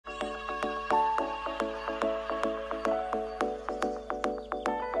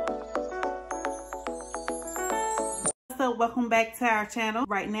Hello, welcome back to our channel.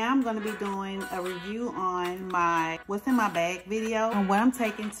 Right now I'm going to be doing a review on my what's in my bag video and what I'm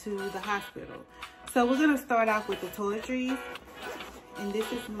taking to the hospital. So we're going to start off with the toiletries, and this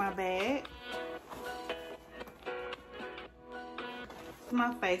is my bag. It's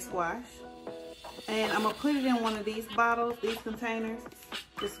my face wash, and I'm going to put it in one of these bottles, these containers.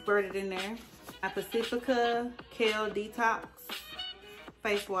 Just squirt it in there. My Pacifica Kale Detox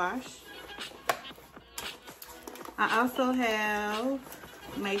face wash. I also have,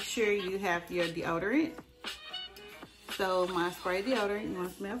 make sure you have your deodorant. So my spray deodorant, you want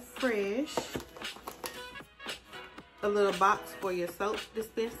to smell fresh. A little box for your soap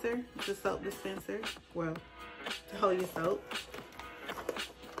dispenser. It's a soap dispenser, well, to hold your soap.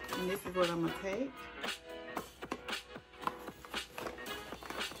 And this is what I'm gonna take.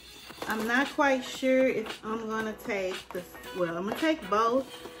 I'm not quite sure if I'm gonna take this, well, I'm gonna take both,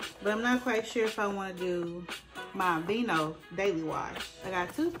 but I'm not quite sure if I wanna do my Aveeno daily wash. I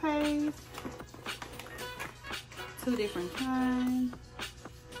got toothpaste, 2 different kinds,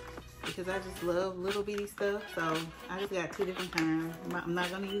 because I just love little bitty stuff. So I just got 2 different kinds. I'm not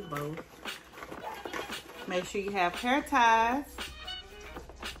gonna use both. Make sure you have hair ties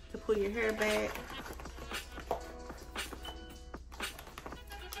to pull your hair back.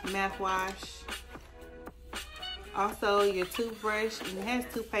 Mouthwash. Also your toothbrush, and it has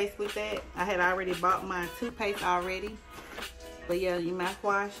toothpaste with that. I had already bought my toothpaste already. But yeah, your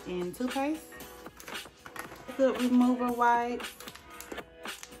mouthwash and toothpaste. Good remover wipe.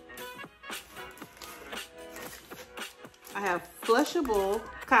 I have flushable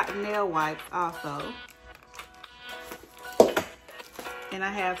cotton nail wipes also. And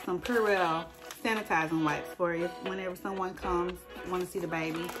I have some Purell sanitizing wipes for if whenever someone comes, want to see the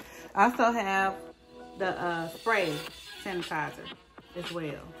baby. I also have the spray sanitizer as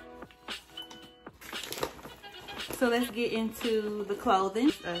well. So let's get into the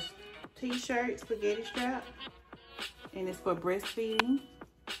clothing. A t-shirt, spaghetti strap, and it's for breastfeeding.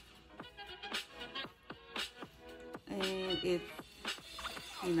 And it,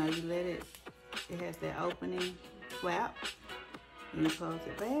 you know, you let it, it has that opening flap, and you close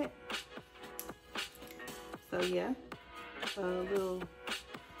it back. So yeah, a little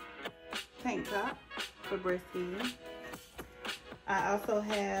tank top for breastfeeding. I also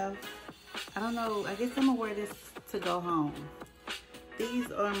have, I don't know, I guess I'm gonna wear this to go home.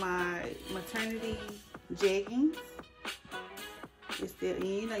 These are my maternity jeggings. It's still,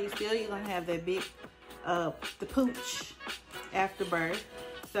 you know, you're gonna have that big, the pooch after birth.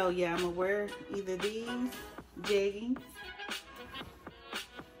 So yeah, I'm gonna wear either these jeggings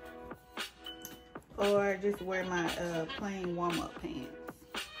or just wear my plain warm-up pants.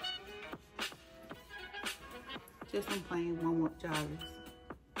 Just some plain warm-up joggers.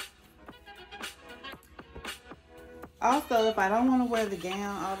 Also, if I don't want to wear the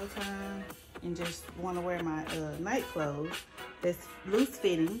gown all the time and just want to wear my night clothes that's loose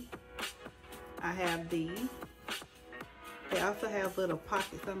fitting, I have these. They also have little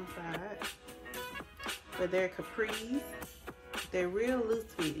pockets on the side, but they're capris. They're real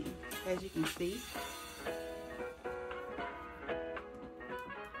loose fitting, as you can see.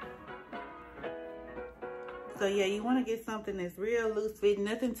 So yeah, you want to get something that's real loose fitting,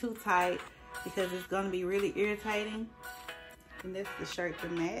 nothing too tight, because it's going to be really irritating. And this is the shirt to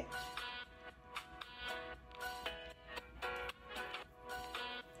match.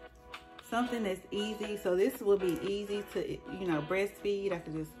 Something that's easy. So this will be easy to, you know, breastfeed. I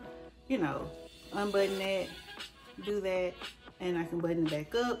can just, you know, unbutton that, do that, and I can button it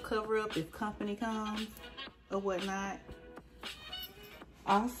back up, cover up if company comes or whatnot.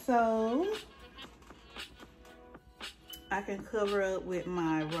 Also, I can cover up with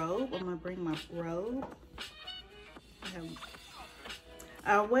my robe. I'm gonna bring my robe.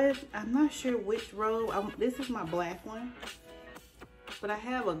 I'm not sure which robe. This is my black one, but I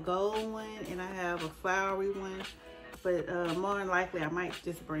have a gold one and I have a flowery one. But more than likely, I might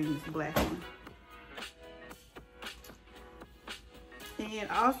just bring this black one. And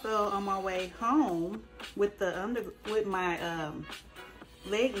also on my way home with my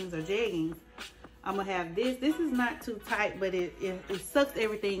leggings or jeggings, I'm gonna have this. This is not too tight, but it sucks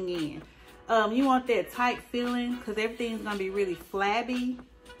everything in. You want that tight feeling because everything's gonna be really flabby.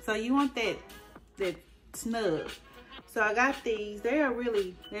 So you want that snug. So I got these. They're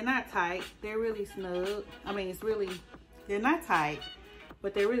not tight. They're really snug. I mean, they're not tight,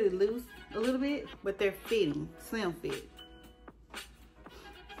 but they're really loose a little bit, but they're fitting, slim fit.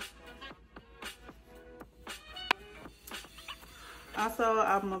 Also,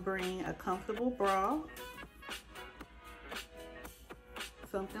 I'm gonna bring a comfortable bra.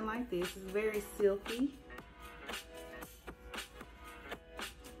 Something like this. It's very silky.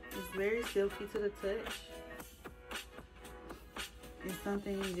 very silky to the touch. It's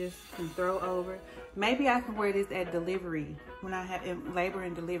something you just can throw over. Maybe I can wear this at delivery when I have labor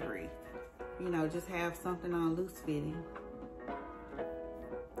and delivery. You know, just have something on loose fitting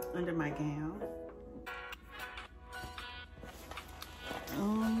under my gown.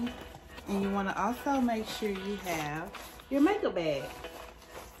 And you want to also make sure you have your makeup bag,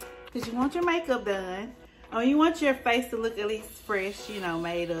 because you want your makeup done. You want your face to look at least fresh, you know,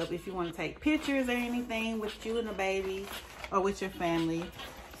 made up, if you want to take pictures or anything with you and the baby or with your family.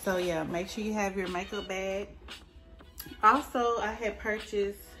 So yeah, make sure you have your makeup bag. Also, I had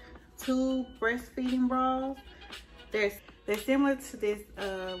purchased 2 breastfeeding bras. They're similar to this,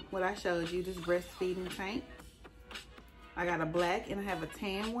 what I showed you, this breastfeeding tank. I got a black and I have a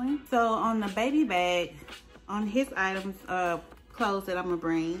tan one. So on the baby bag, on his items, clothes that I'm gonna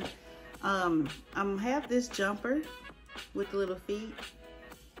bring, I'm gonna have this jumper with the little feet.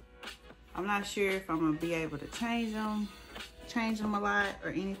 I'm not sure if I'm gonna be able to change them a lot or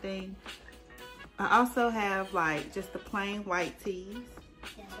anything. I also have like just the plain white tees.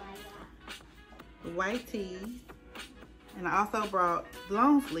 The white tees. And I also brought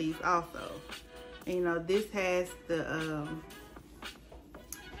long sleeves also. And, you know, this has the,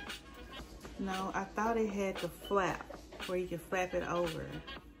 no, I thought it had the flap where you can flap it over.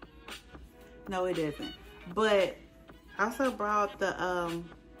 No, it doesn't. But I also brought the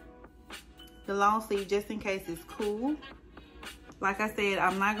long sleeve just in case it's cool. Like I said,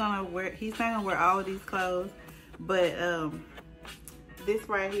 I'm not gonna wear, he's not gonna wear all of these clothes, but this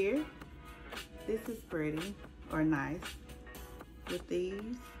right here, this is pretty or nice with these.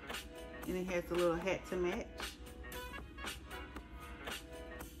 And it has a little hat to match.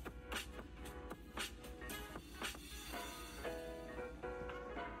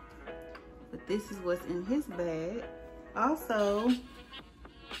 But this is what's in his bag. Also,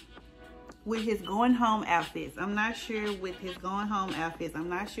 with his going home outfits, I'm not sure with his going home outfits, I'm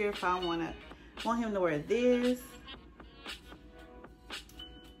not sure if I want him to wear this.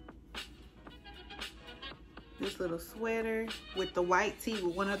 This little sweater with the white tee,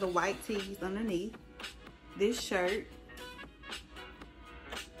 with one of the white tees underneath. This shirt,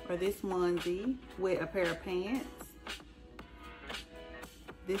 or this onesie with a pair of pants.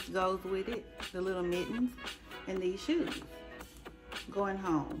 This goes with it, the little mittens, and these shoes. Going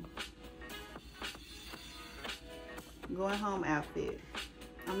home. Going home outfit.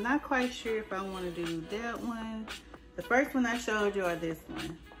 I'm not quite sure if I want to do that one. The first one I showed you, or this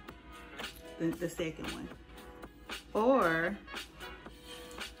one. The second one. Or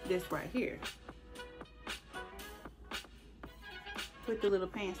this right here with the little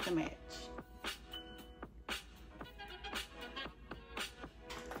pants to match.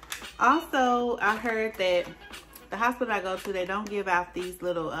 Also, I heard that the hospital I go to, they don't give out these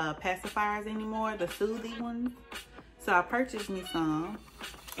little pacifiers anymore, the Suzy ones. So I purchased me some,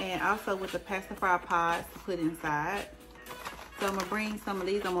 and also with the pacifier pods to put inside. So I'm gonna bring some of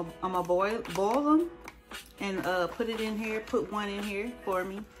these. I'm gonna boil them. And put it in here, put one in here for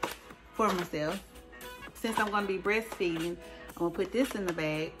myself. Since I'm gonna be breastfeeding, I'm gonna put this in the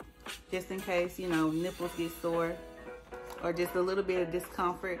bag, just in case, you know, nipples get sore or just a little bit of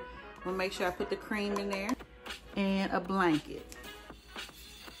discomfort. I'm gonna make sure I put the cream in there and a blanket.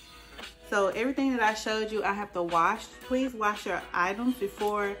 So everything that I showed you, I have to wash. Please wash your items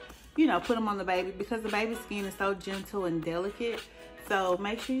before, you know, put them on the baby, because the baby's skin is so gentle and delicate. So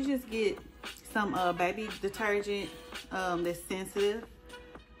make sure you just get some baby detergent that's sensitive,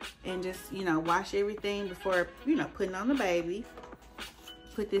 and just, you know, wash everything before, you know, putting on the baby.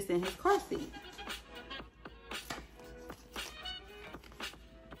 Put this in his car seat.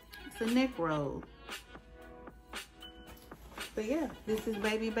 It's a neck roll. But yeah, this is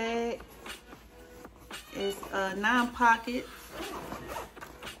baby bag. It's 9 pockets,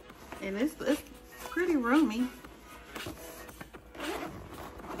 and it's pretty roomy.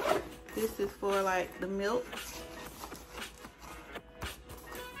 This is for like the milk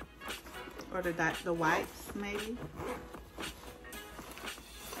or the wipes maybe.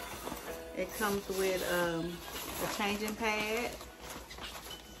 It comes with a changing pad.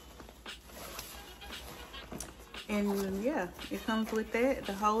 And yeah, it comes with that,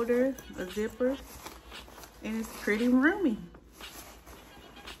 the holder, a zipper, and it's pretty roomy.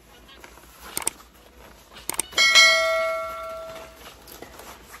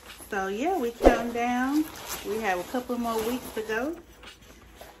 So yeah, we count down. We have a couple more weeks to go.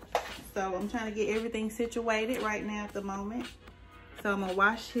 So I'm trying to get everything situated right now at the moment. So I'm gonna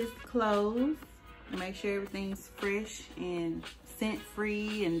wash his clothes, make sure everything's fresh and scent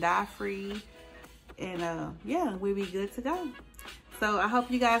free and dye free. And yeah, we'll be good to go. So I hope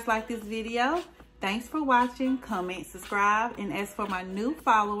you guys like this video. Thanks for watching. Comment, subscribe, and as for my new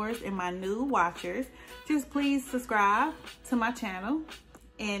followers and my new watchers, just please subscribe to my channel.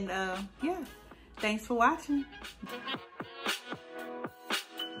 And yeah, thanks for watching.